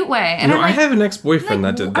a cute way. And I have an ex-boyfriend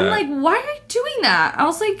that did that. I'm like, why are you doing that? I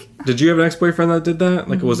was like... Did you have an ex-boyfriend that did that?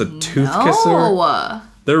 Like, it was a tooth kisser? No.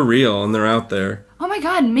 They're real, and they're out there. Oh, my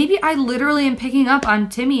God. Maybe I literally am picking up on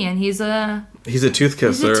Timmy, and he's a tooth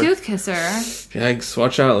kisser. He's a tooth kisser. Yikes.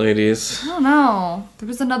 Watch out, ladies. I don't know. There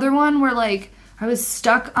was another one where, like, I was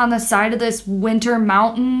stuck on the side of this winter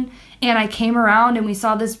mountain, and I came around, and we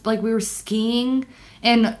saw this, like, we were skiing,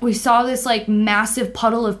 and we saw this, like, massive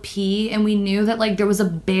puddle of pee, and we knew that, like, there was a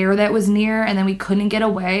bear that was near, and then we couldn't get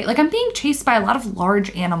away. Like, I'm being chased by a lot of large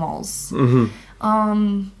animals.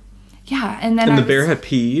 Mm-hmm. Yeah, and then the bear had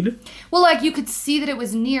peed? Well, like, you could see that it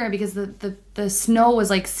was near because the snow was,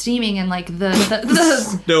 like, steaming, and, like, the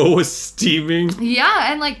snow was steaming?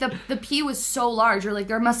 Yeah, and, like, the pee was so large, or, like,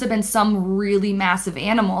 there must have been some really massive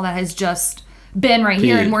animal that has just been right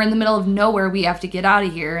here, and we're in the middle of nowhere. We have to get out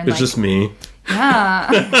of here. And it's, like, just me.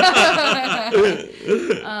 Yeah.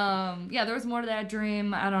 Yeah, there was more to that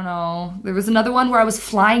dream. I don't know. There was another one where I was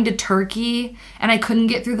flying to Turkey and I couldn't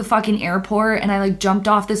get through the fucking airport, and I, like, jumped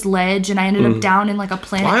off this ledge and I ended up down in, like, a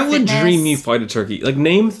Planet Why would Fitness. dream you fly to Turkey? Like,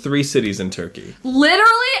 name 3 cities in Turkey.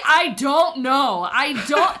 Literally, I don't know. I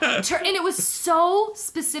don't. And it was so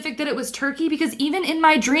specific that it was Turkey because even in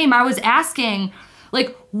my dream, I was asking,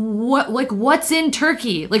 like, what's in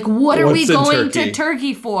Turkey? Like, what are we going to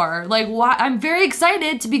Turkey for? Like, why? I'm very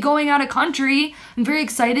excited to be going out of country. I'm very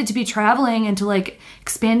excited to be traveling and to, like,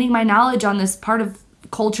 expanding my knowledge on this part of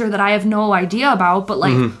culture that I have no idea about. But,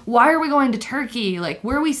 like, why are we going to Turkey? Like,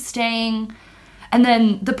 where are we staying? And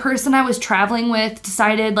then the person I was traveling with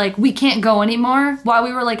decided, like, we can't go anymore while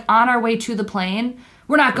we were, like, on our way to the plane.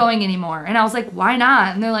 We're not going anymore. And I was like, why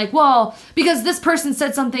not? And they're like, well, because this person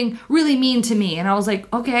said something really mean to me. And I was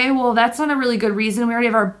like, okay, well, that's not a really good reason. We already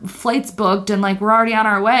have our flights booked and, like, we're already on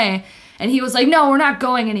our way. And he was like, no, we're not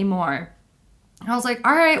going anymore. And I was like,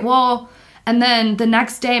 all right, well. And then the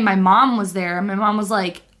next day my mom was there. And my mom was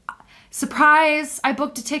like, surprise, I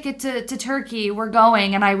booked a ticket to Turkey. We're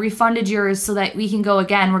going. And I refunded yours so that we can go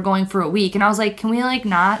again. We're going for a week. And I was like, can we, like,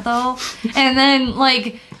 not, though? And then,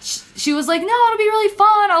 like, she was like, no, it'll be really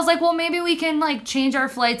fun. I was like, well, maybe we can, like, change our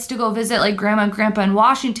flights to go visit, like, Grandma and Grandpa in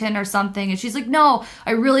Washington or something. And she's like, no,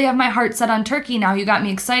 I really have my heart set on Turkey now. You got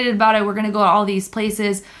me excited about it. We're going to go to all these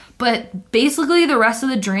places. But basically the rest of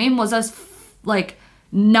the dream was us, like,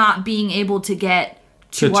 not being able to get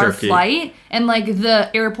to our Turkey flight, and, like, the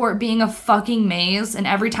airport being a fucking maze, and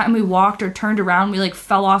every time we walked or turned around we, like,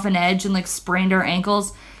 fell off an edge and, like, sprained our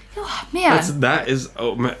ankles. Oh, man. That is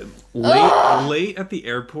late at the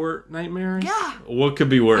airport nightmares? Yeah. What could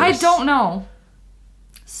be worse? I don't know.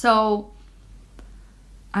 So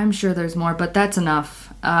I'm sure there's more, but that's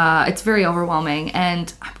enough. It's very overwhelming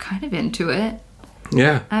and I'm kind of into it.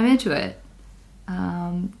 Yeah. I'm into it.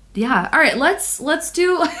 Yeah. All right, let's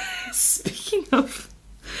do speaking of,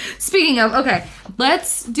 okay,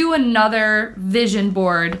 let's do another vision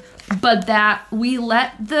board but that we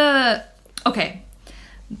let the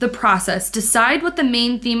process decide what the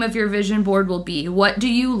main theme of your vision board will be. What do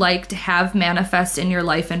you like to have manifest in your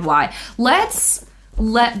life and why? Let's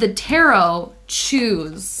let the tarot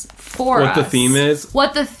choose for us what the theme is.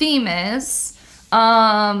 What the theme is.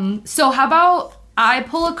 So how about I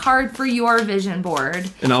pull a card for your vision board.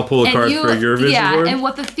 And I'll pull a card for your vision board? Yeah, and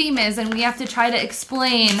what the theme is, and we have to try to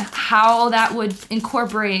explain how that would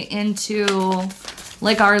incorporate into,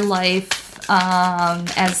 like, our life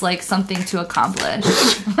as, like, something to accomplish.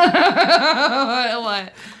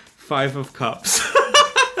 What? 5 of Cups.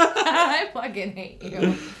 I fucking hate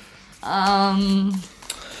you.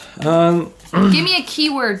 Give me a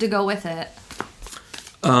keyword to go with it.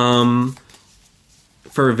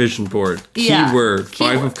 For a vision board. Yeah. Keyword.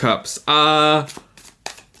 5 of Cups.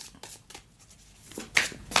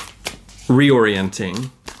 Reorienting.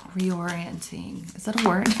 Reorienting. Is that a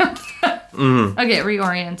word? Okay,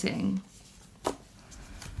 reorienting.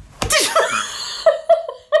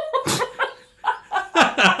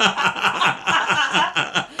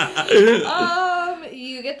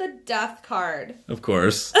 You get the death card. Of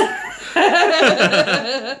course.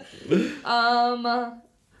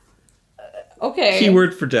 Okay.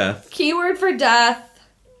 Keyword for death. Keyword for death.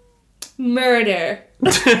 Murder.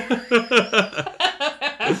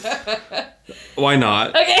 Why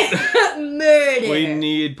not? Okay. Murder. We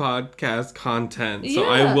need podcast content, so Yeah.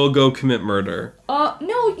 I will go commit murder.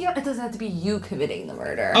 No, yeah, it doesn't have to be you committing the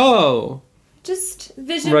murder. Oh. Just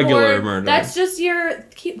vision Regular board. murder. That's just your.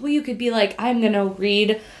 Well, you could be like, I'm gonna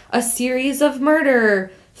read a series of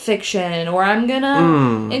murder fiction, or I'm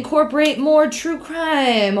gonna incorporate more true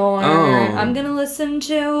crime, or I'm gonna listen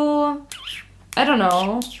to, I don't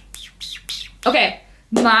know. Okay,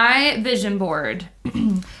 my vision board.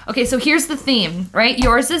 Okay, so here's the theme, right?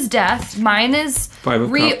 Yours is death. Mine is 5 of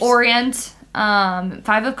reorient.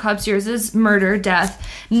 5 of Cups. Yours is murder, death.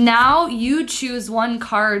 Now you choose one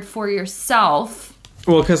card for yourself.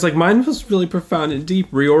 Well, because, like, mine was really profound and deep.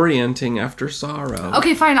 Reorienting after sorrow.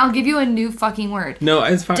 Okay, fine. I'll give you a new fucking word. No,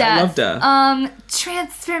 it's fine. Death. I love death.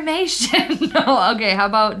 Transformation. No, okay. How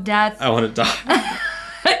about death? I want to die.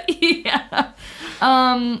 Yeah.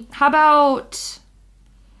 How about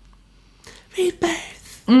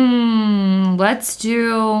Rebirth. let's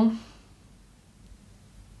do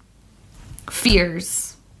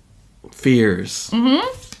fears. Fears.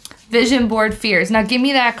 Vision board fears. Now give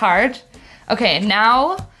me that card. Okay,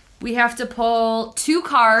 now we have to pull 2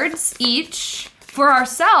 cards each for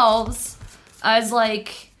ourselves as,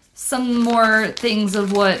 like, some more things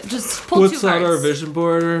of what. Just pull 2 What's cards. on our vision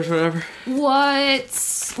board or whatever? What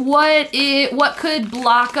could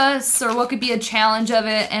block us, or what could be a challenge of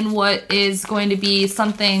it, and what is going to be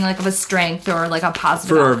something like of a strength or like a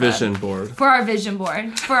positive For our outcome. vision board. For our vision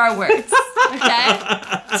board. For our words. Okay?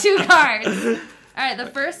 2 cards. Alright, the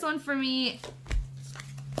first one for me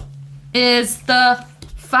is the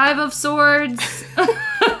 5 of Swords and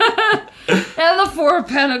the 4 of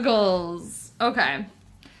Pentacles. Okay.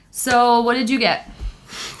 So, what did you get?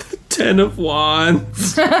 10 of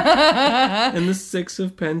Wands. And the 6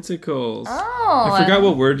 of Pentacles. Oh. I forgot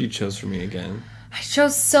what word you chose for me again. I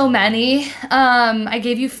chose so many. I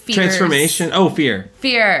gave you fears. Transformation. Oh, fear.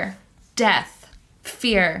 Fear. Death.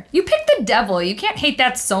 Fear. You picked the devil. You can't hate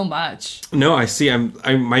that so much. No, I see.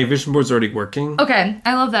 My vision board's already working. Okay,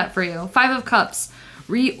 I love that for you. 5 of Cups.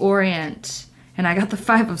 Reorient. And I got the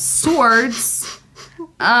 5 of Swords.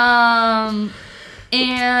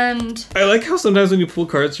 And I like how sometimes when you pull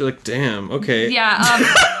cards, you're like, damn, okay. yeah,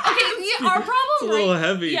 okay, our problem It's a little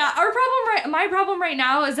heavy. Yeah, my problem right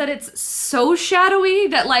now is that it's so shadowy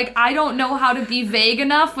that, like, I don't know how to be vague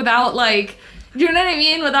enough without, like, you know what I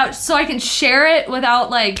mean? So I can share it without,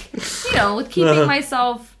 like, you know, with keeping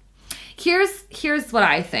myself. Here's what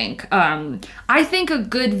I think. I think a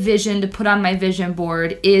good vision to put on my vision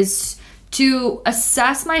board is to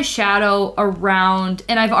assess my shadow around,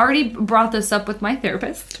 and I've already brought this up with my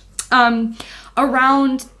therapist,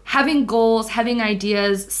 around having goals, having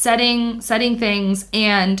ideas, setting things,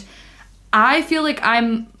 and I feel like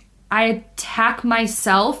I attack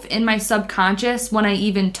myself in my subconscious when I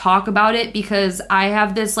even talk about it, because I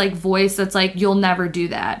have this, like, voice that's like, you'll never do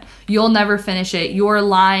that. You'll never finish it. You're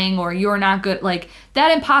lying, or you're not good. Like,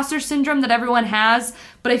 that imposter syndrome that everyone has.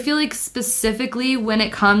 But I feel like specifically when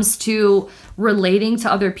it comes to relating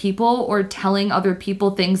to other people or telling other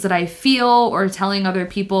people things that I feel, or telling other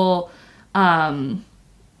people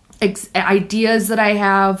ideas that I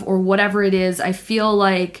have, or whatever it is, I feel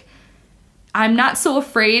like I'm not so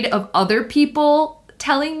afraid of other people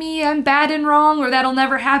telling me I'm bad and wrong or that'll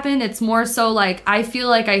never happen. It's more so like I feel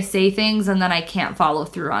like I say things and then I can't follow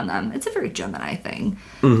through on them. It's a very Gemini thing.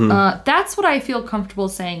 That's what I feel comfortable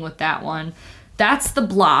saying with that one. That's the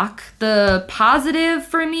block. The positive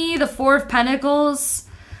for me, the Four of Pentacles,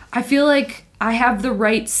 I feel like I have the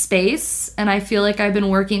right space, and I feel like I've been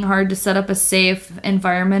working hard to set up a safe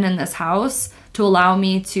environment in this house to allow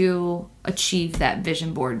me to achieve that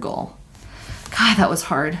vision board goal. God, that was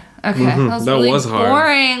hard. Okay, that was really hard.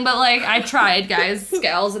 Boring, but like I tried, guys.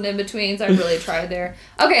 Scales and in-betweens, I really tried there.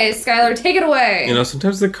 Okay, Skylar, take it away. You know,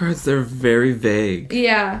 sometimes the cards, they're very vague.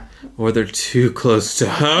 Yeah. Or they're too close to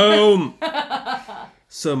home.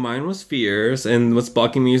 So mine was fears, and what's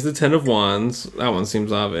blocking me is the Ten of Wands. That one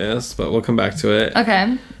seems obvious, but we'll come back to it.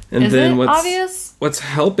 Okay. And is then it obvious? What's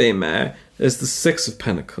helping me is the Six of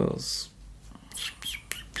Pentacles.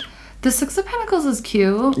 The Six of Pentacles is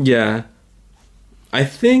cute. Yeah. I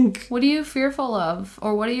think... What are you fearful of?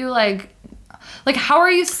 Or what are you like how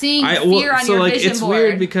are you seeing fear on your vision it's board?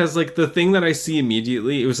 weird because like the thing that I see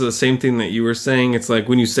immediately, it was the same thing that you were saying. It's like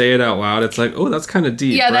when you say it out loud, it's like, oh, that's kind of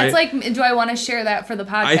deep. Yeah, right? That's like, do I want to share that for the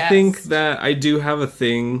podcast? I think that I do have a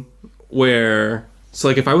thing where, so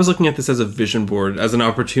like if I was looking at this as a vision board, as an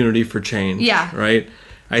opportunity for change, yeah, right?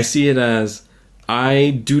 I see it as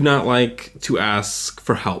I do not like to ask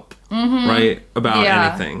for help, right? About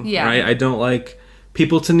anything, right? I don't like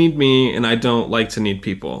people to need me, and I don't like to need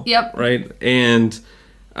people. Yep. Right? And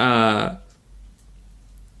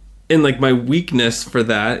like my weakness for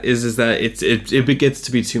that is that it gets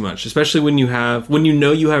to be too much, especially when you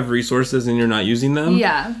know you have resources and you're not using them.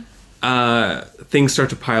 Yeah. Things start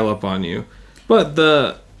to pile up on you. But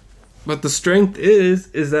the strength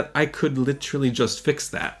is that I could literally just fix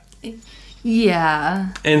that.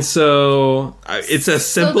 Yeah. And so it's as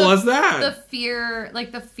simple as that. The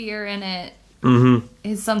fear in it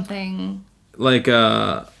is something like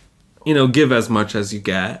give as much as you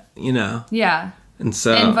get, Yeah. And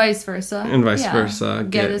so and vice versa.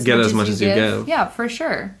 Get as much as you give. Yeah, for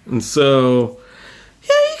sure. And so you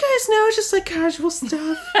guys know, it's just like casual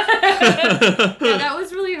stuff. Yeah, that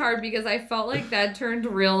was really hard because I felt like that turned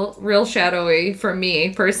real shadowy for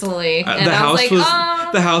me personally. And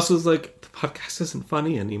the house was like, the podcast isn't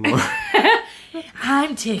funny anymore.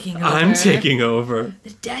 I'm taking over.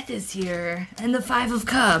 The death is here. And the Five of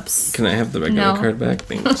Cups. Can I have the regular card back?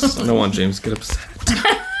 Thanks. I don't want James to get upset.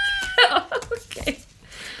 Okay.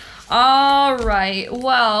 All right.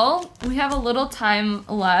 Well, we have a little time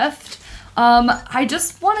left. I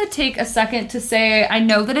just want to take a second to say, I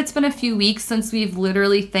know that it's been a few weeks since we've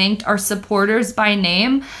literally thanked our supporters by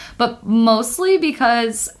name, but mostly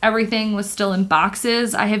because everything was still in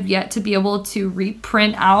boxes. I have yet to be able to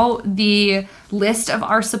reprint out the list of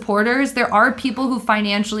our supporters. There are people who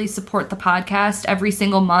financially support the podcast every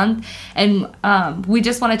single month, and we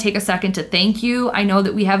just want to take a second to thank you. I know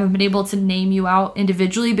that we haven't been able to name you out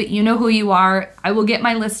individually, but you know who you are. I will get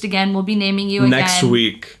my list again. We'll be naming you again. Next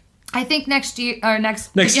week. I think next year, or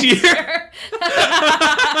next year.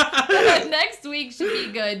 Next week should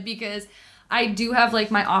be good because I do have like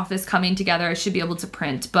my office coming together. I should be able to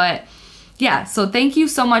print. But yeah, so thank you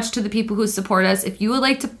so much to the people who support us. If you would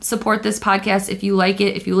like to support this podcast, if you like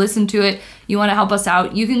it, if you listen to it, you want to help us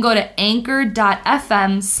out, you can go to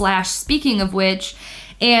anchor.fm/speaking of which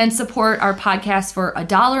and support our podcast for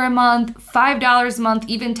 $1 a month, $5 a month,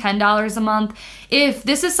 even $10 a month. If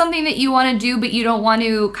this is something that you want to do, but you don't want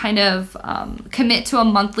to kind of commit to a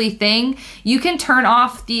monthly thing, you can turn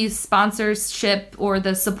off the sponsorship or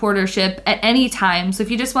the supportership at any time. So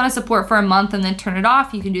if you just want to support for a month and then turn it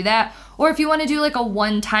off, you can do that. Or if you want to do like a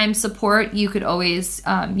one-time support, you could always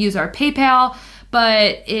use our PayPal.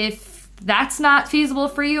 But if that's not feasible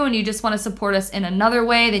for you and you just want to support us in another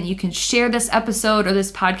way, then you can share this episode or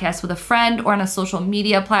this podcast with a friend or on a social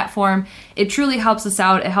media platform. It truly helps us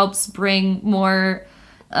out. It helps bring more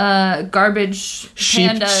garbage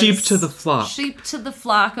pandas. Sheep to the flock. Sheep to the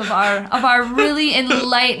flock of our really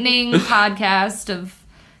enlightening podcast of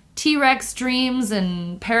T-Rex dreams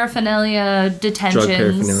and paraphernalia detentions. Drug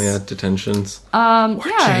paraphernalia detentions. Or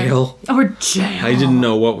jail. Or jail. I didn't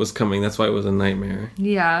know what was coming. That's why it was a nightmare.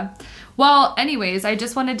 Yeah. Well, anyways, I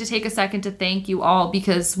just wanted to take a second to thank you all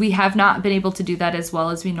because we have not been able to do that as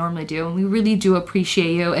well as we normally do. And we really do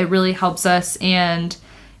appreciate you. It really helps us. And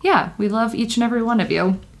yeah, we love each and every one of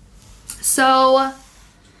you. So,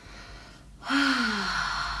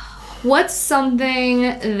 what's something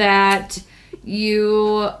that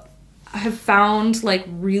you have found like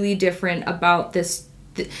really different about this?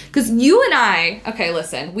 Because you and I, okay,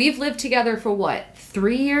 listen, we've lived together for what,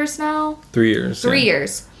 3 years now? 3 years. 3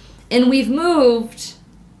 years. And we've moved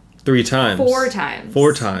 3 times. 4 times.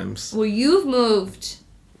 4 times. Well, you moved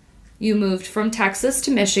from Texas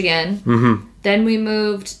to Michigan. Then we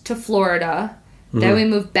moved to Florida. Then we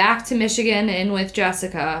moved back to Michigan in with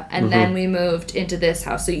Jessica. And then we moved into this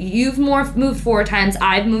house. So you've moved 4 times.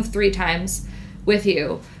 I've moved 3 times with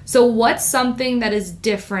you. So what's something that is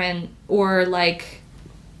different, or like,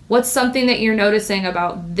 what's something that you're noticing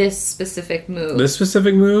about this specific move? This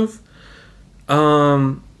specific move?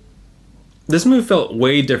 This move felt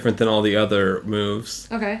way different than all the other moves.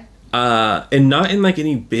 Okay. And not in like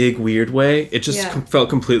any big weird way. It just felt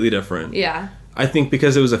completely different. Yeah. I think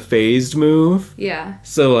because it was a phased move. Yeah.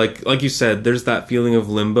 So like you said, there's that feeling of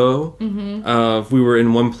limbo. Of we were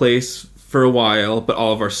in one place for a while, but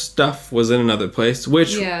all of our stuff was in another place,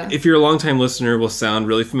 which if you're a longtime listener will sound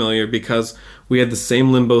really familiar because we had the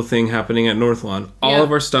same limbo thing happening at North Lawn. All of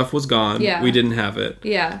our stuff was gone. We didn't have it.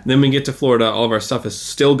 Then we get to Florida, all of our stuff is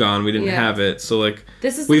still gone. We didn't have it. So like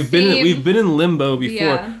this is we've been in limbo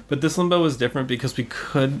before, but this limbo was different because we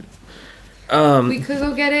could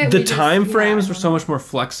go get it. The time frames were so much more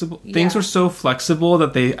flexible. Things were so flexible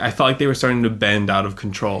that I felt like they were starting to bend out of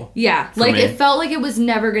control. Yeah, like it felt like it was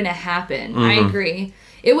never gonna happen. I agree.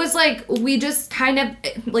 It was like we just kind of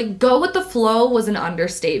like go with the flow was an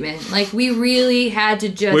understatement. Like we really had to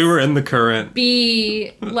just we were in the current.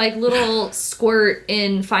 Be like little squirt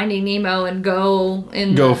in Finding Nemo and go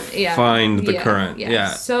find the current. Yeah.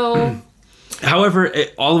 So however,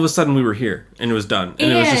 all of a sudden we were here and it was done.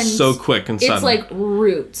 And it was just so quick and sudden. It's like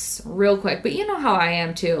roots, real quick. But you know how I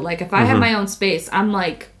am too. Like if I have my own space,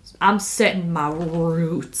 I'm setting my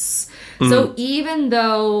roots. So even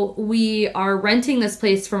though we are renting this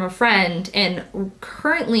place from a friend and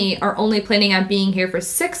currently are only planning on being here for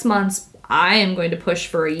 6 months, I am going to push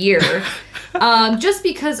for a year. Just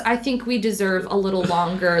because I think we deserve a little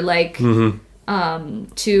longer, like...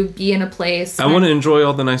 to be in a place. I want to enjoy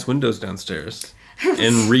all the nice windows downstairs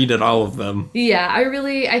and read at all of them. Yeah,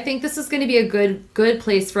 I think this is going to be a good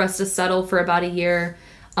place for us to settle for about a year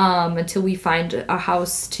until we find a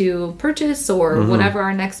house to purchase or whatever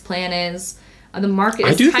our next plan is. The market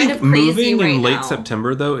is kind of crazy right now. Moving in late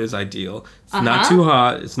September, though, is ideal. It's not too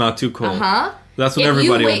hot. It's not too cold. That's when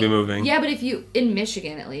everybody will be moving. Yeah, but in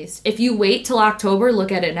Michigan at least, if you wait till October, look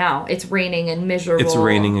at it now. It's raining and miserable. It's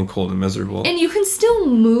raining and cold and miserable. And you can still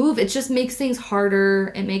move. It just makes things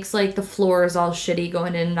harder. It makes like the floors all shitty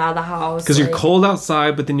going in and out of the house. Because you're cold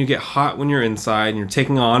outside, but then you get hot when you're inside and you're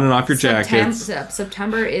taking on and off your jackets.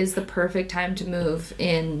 September is the perfect time to move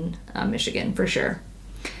in Michigan for sure.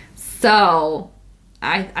 So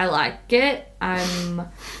I like it. I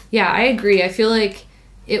agree. I feel like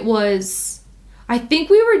it was... I think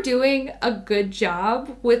we were doing a good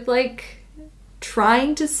job with, like,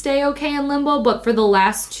 trying to stay okay in limbo, but for the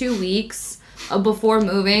last 2 weeks before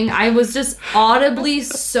moving, I was just audibly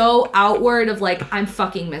so outward of, like, I'm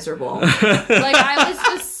fucking miserable. Like, I was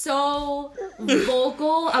just so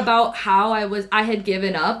vocal about how I had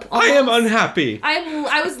given up. Almost. I am unhappy.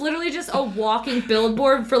 I was literally just a walking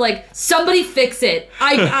billboard for, like, somebody fix it.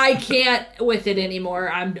 I can't with it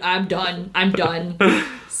anymore. I'm done. I'm done.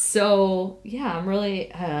 So, yeah, I'm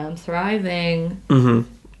really thriving.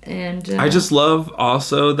 And I just love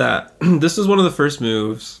also that this is one of the first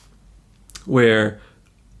moves where...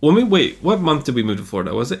 what month did we move to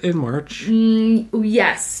Florida? Was it in March?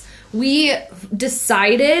 Yes. We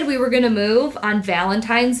decided we were going to move on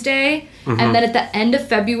Valentine's Day. And then at the end of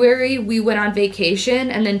February, we went on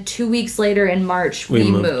vacation. And then 2 weeks later in March, we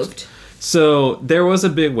moved. So there was a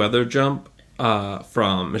big weather jump.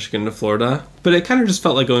 From Michigan to Florida, but it kind of just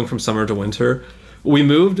felt like going from summer to winter. We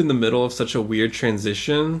moved in the middle of such a weird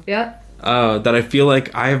transition that I feel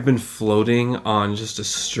like I have been floating on just a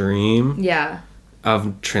stream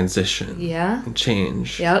of transition and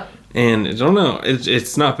change. And I don't know,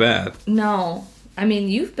 it's not bad. No. I mean,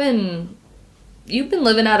 you've been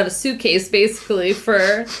living out of a suitcase basically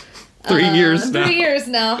for 3 years now. 3 years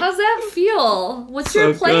now. How's that feel? What's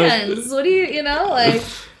your plans? Good. What do you like...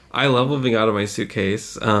 I love living out of my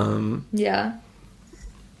suitcase.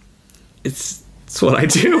 It's what I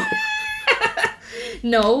do.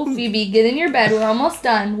 No, Phoebe, get in your bed. We're almost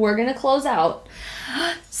done. We're going to close out.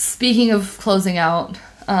 Speaking of closing out,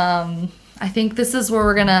 I think this is where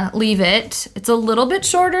we're going to leave it. It's a little bit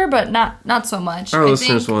shorter, but not so much. Our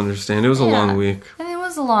listeners will understand. It was a long week. And it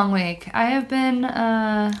was a long week. I have been...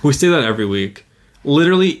 We say that every week.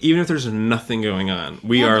 Literally, even if there's nothing going on,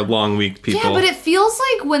 we are long week people. Yeah, but it feels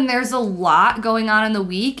like when there's a lot going on in the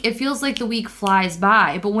week, it feels like the week flies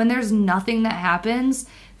by. But when there's nothing that happens,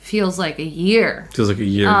 feels like a year. Feels like a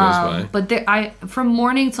year goes by. But from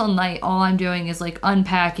morning till night, all I'm doing is like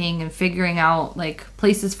unpacking and figuring out like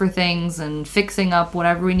places for things and fixing up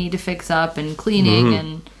whatever we need to fix up and cleaning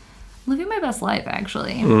and living my best life,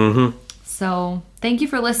 actually. So thank you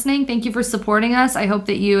for listening. Thank you for supporting us. I hope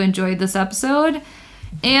that you enjoyed this episode.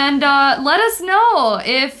 And let us know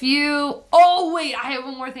if you... Oh, wait, I have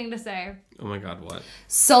one more thing to say. Oh my God, what?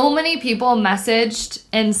 So many people messaged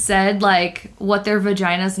and said, like, what their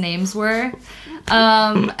vagina's names were.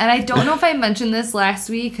 And I don't know if I mentioned this last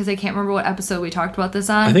week, because I can't remember what episode we talked about this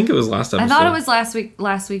on. I think it was last episode. I thought it was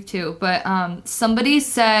last week too. But somebody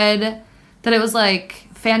said that it was, like,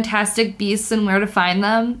 Fantastic Beasts and Where to Find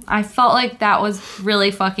Them. I felt like that was really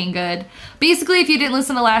fucking good. Basically, if you didn't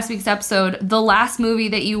listen to last week's episode, the last movie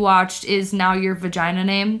that you watched is now your vagina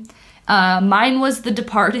name. Mine was The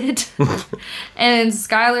Departed. And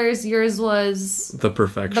Skylar's, yours was... The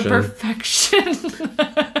Perfection. The Perfection.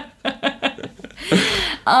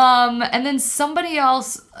 And then somebody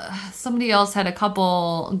else had a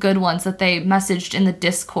couple good ones that they messaged in the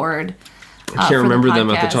Discord. I can't remember them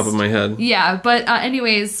at the top of my head. Yeah, but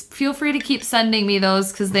anyways, feel free to keep sending me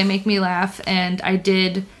those because they make me laugh. And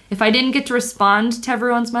if I didn't get to respond to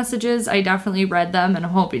everyone's messages, I definitely read them and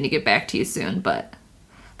I'm hoping to get back to you soon. But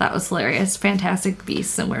that was hilarious. Fantastic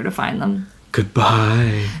Beasts and Where to Find Them.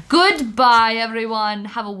 Goodbye. Goodbye, everyone.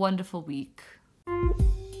 Have a wonderful week.